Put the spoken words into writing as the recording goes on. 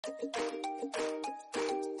Hi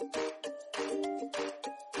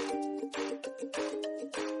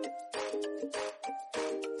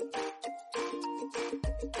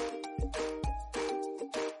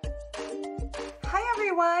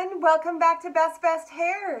everyone, welcome back to Best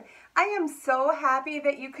Hair. I am so happy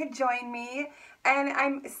that you could join me, and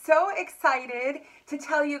I'm so excited to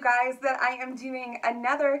tell you guys that I am doing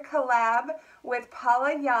another collab with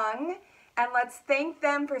Paula Young, and let's thank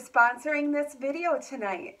them for sponsoring this video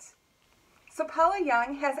tonight. So Paula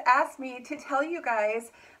Young has asked me to tell you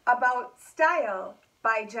guys about Style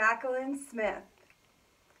by Jaclyn Smith.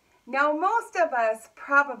 Now most of us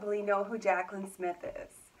probably know who Jaclyn Smith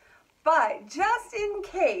is. But just in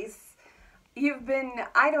case you've been,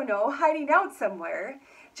 I don't know, hiding out somewhere,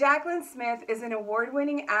 Jaclyn Smith is an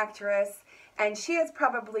award-winning actress, and she is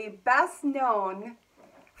probably best known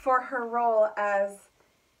for her role as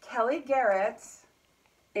Kelly Garrett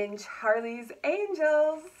in Charlie's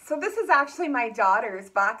Angels. So this is actually my daughter's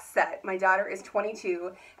box set. My daughter is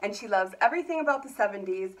 22, and she loves everything about the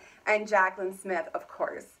 70s, and Jaclyn Smith, of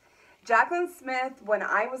course. Jaclyn Smith, when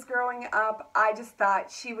I was growing up, I just thought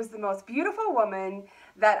she was the most beautiful woman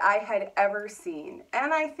that I had ever seen.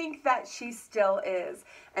 And I think that she still is.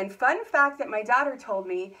 And fun fact that my daughter told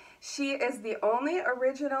me, she is the only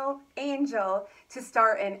original angel to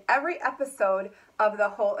star in every episode of the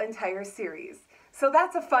whole entire series. So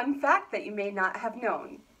that's a fun fact that you may not have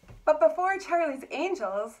known. But before Charlie's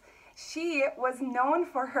Angels, she was known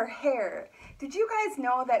for her hair. Did you guys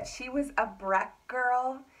know that she was a Breck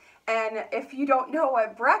girl? And if you don't know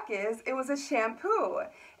what Breck is, it was a shampoo.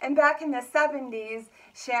 And back in the 70s,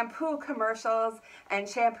 shampoo commercials and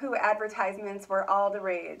shampoo advertisements were all the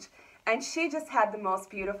rage. And she just had the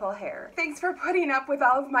most beautiful hair. Thanks for putting up with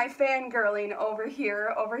all of my fangirling over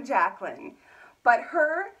here over Jaclyn. But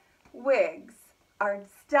her wigs are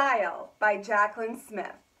Style by Jaclyn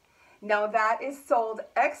Smith. Now that is sold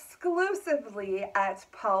exclusively at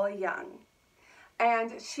Paula Young.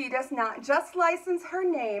 And she does not just license her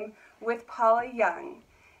name with Paula Young.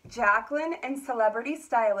 Jaclyn and celebrity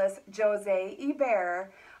stylist Jose Iber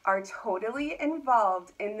are totally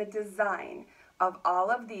involved in the design of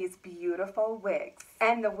all of these beautiful wigs.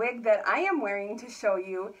 And the wig that I am wearing to show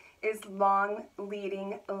you is Long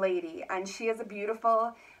Leading Lady. And she is a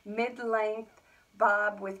beautiful mid-length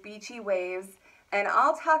bob with beachy waves. And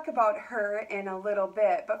I'll talk about her in a little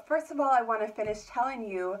bit. But first of all, I want to finish telling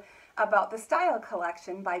you about the Style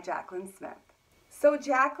collection by Jaclyn Smith. So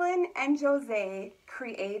Jaclyn and Jose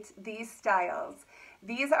create these styles.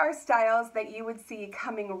 These are styles that you would see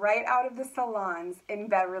coming right out of the salons in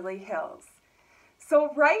Beverly Hills.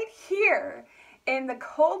 So right here in the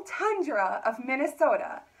cold tundra of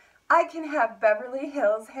Minnesota, I can have Beverly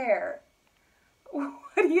Hills hair. What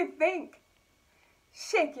do you think?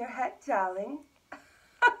 Shake your head, darling.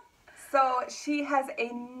 So she has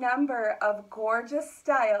a number of gorgeous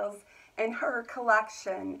styles in her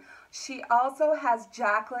collection. She also has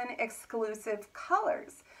Jaclyn Exclusive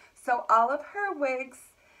Colors. So all of her wigs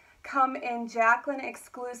come in Jaclyn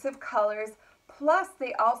Exclusive Colors, plus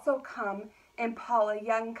they also come in Paula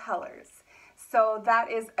Young Colors. So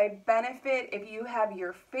that is a benefit. If you have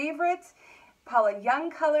your favorite Paula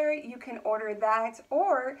Young color, you can order that,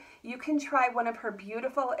 or you can try one of her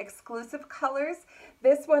beautiful exclusive colors.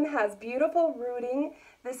 This one has beautiful rooting.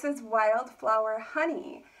 This is Wildflower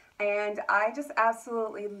Honey, and I just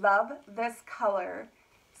absolutely love this color.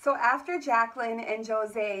 So after Jaclyn and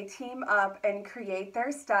Jose team up and create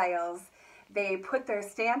their styles, they put their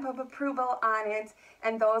stamp of approval on it,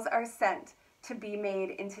 and those are sent to be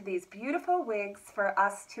made into these beautiful wigs for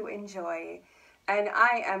us to enjoy. And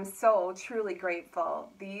I am so truly grateful.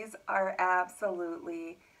 These are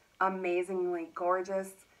absolutely amazingly gorgeous,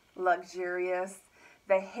 luxurious.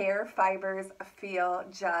 The hair fibers feel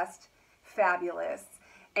just fabulous.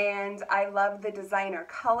 And I love the designer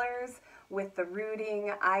colors with the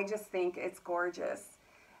rooting. I just think it's gorgeous.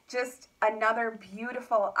 Just another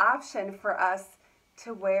beautiful option for us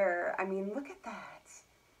to wear. I mean, look at that.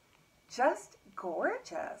 Just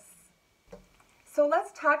gorgeous. So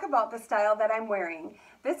let's talk about the style that I'm wearing.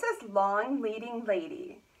 This is Long Leading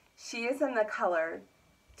Lady. She is in the color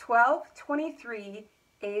 1223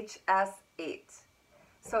 HS8.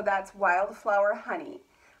 So that's Wildflower Honey.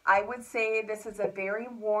 I would say this is a very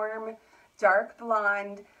warm, dark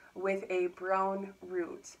blonde with a brown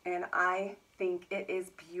root, and I think it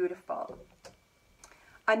is beautiful.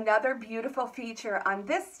 Another beautiful feature on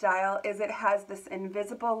this style is it has this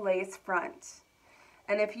invisible lace front.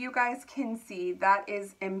 And if you guys can see, that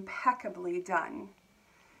is impeccably done.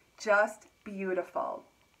 Just beautiful.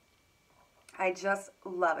 I just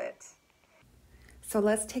love it. So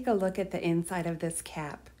let's take a look at the inside of this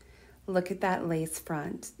cap. Look at that lace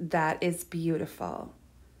front. That is beautiful.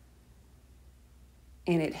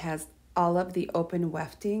 And it has all of the open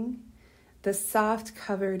wefting, the soft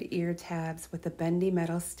covered ear tabs with the bendy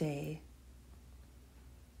metal stay,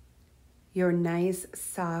 your nice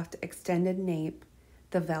soft extended nape,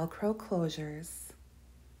 the Velcro closures,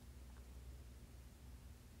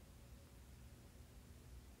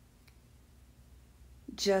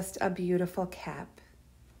 just a beautiful cap.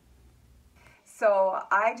 So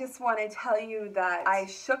I just want to tell you that I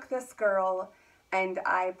shook this girl and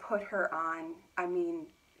I put her on. I mean,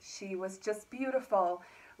 she was just beautiful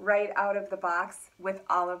right out of the box with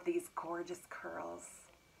all of these gorgeous curls.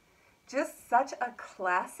 Just such a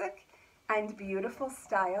classic and beautiful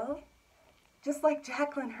style, just like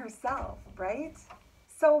Jaclyn herself, right?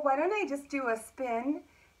 So why don't I just do a spin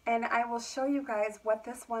and I will show you guys what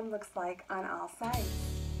this one looks like on all sides.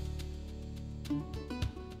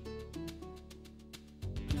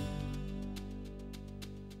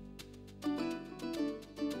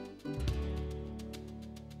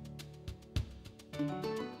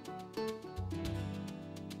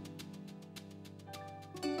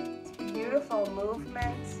 Beautiful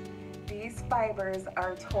movement. These fibers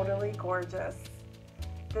are totally gorgeous.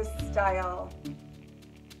 This style,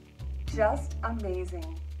 just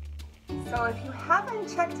amazing. So if you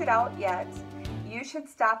haven't checked it out yet, you should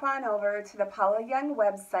stop on over to the Paula Young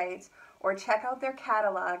website or check out their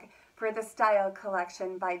catalog for the Style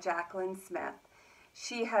Collection by Jaclyn Smith.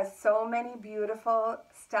 She has so many beautiful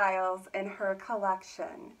styles in her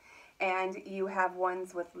collection, and you have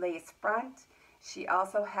ones with lace front. She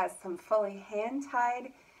also has some fully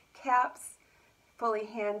hand-tied caps, fully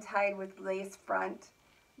hand-tied with lace front.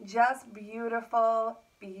 Just beautiful,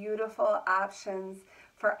 beautiful options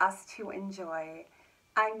for us to enjoy.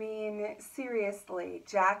 I mean, seriously,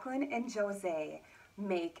 Jaclyn and Jose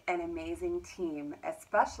make an amazing team,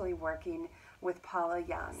 especially working with Paula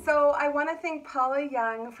Young. So I want to thank Paula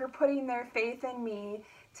Young for putting their faith in me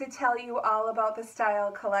to tell you all about the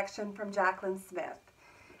Style Collection from Jaclyn Smith.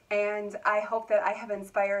 And I hope that I have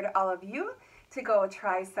inspired all of you to go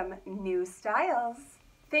try some new styles.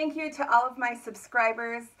 Thank you to all of my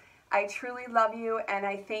subscribers. I truly love you, and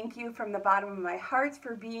I thank you from the bottom of my heart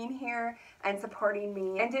for being here and supporting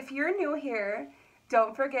me. And if you're new here,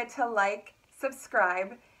 don't forget to like,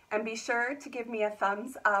 subscribe, and be sure to give me a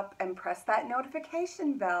thumbs up and press that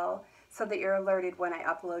notification bell so that you're alerted when I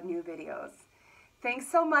upload new videos. Thanks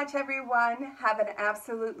so much, everyone. Have an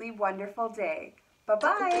absolutely wonderful day.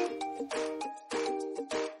 Bye-bye.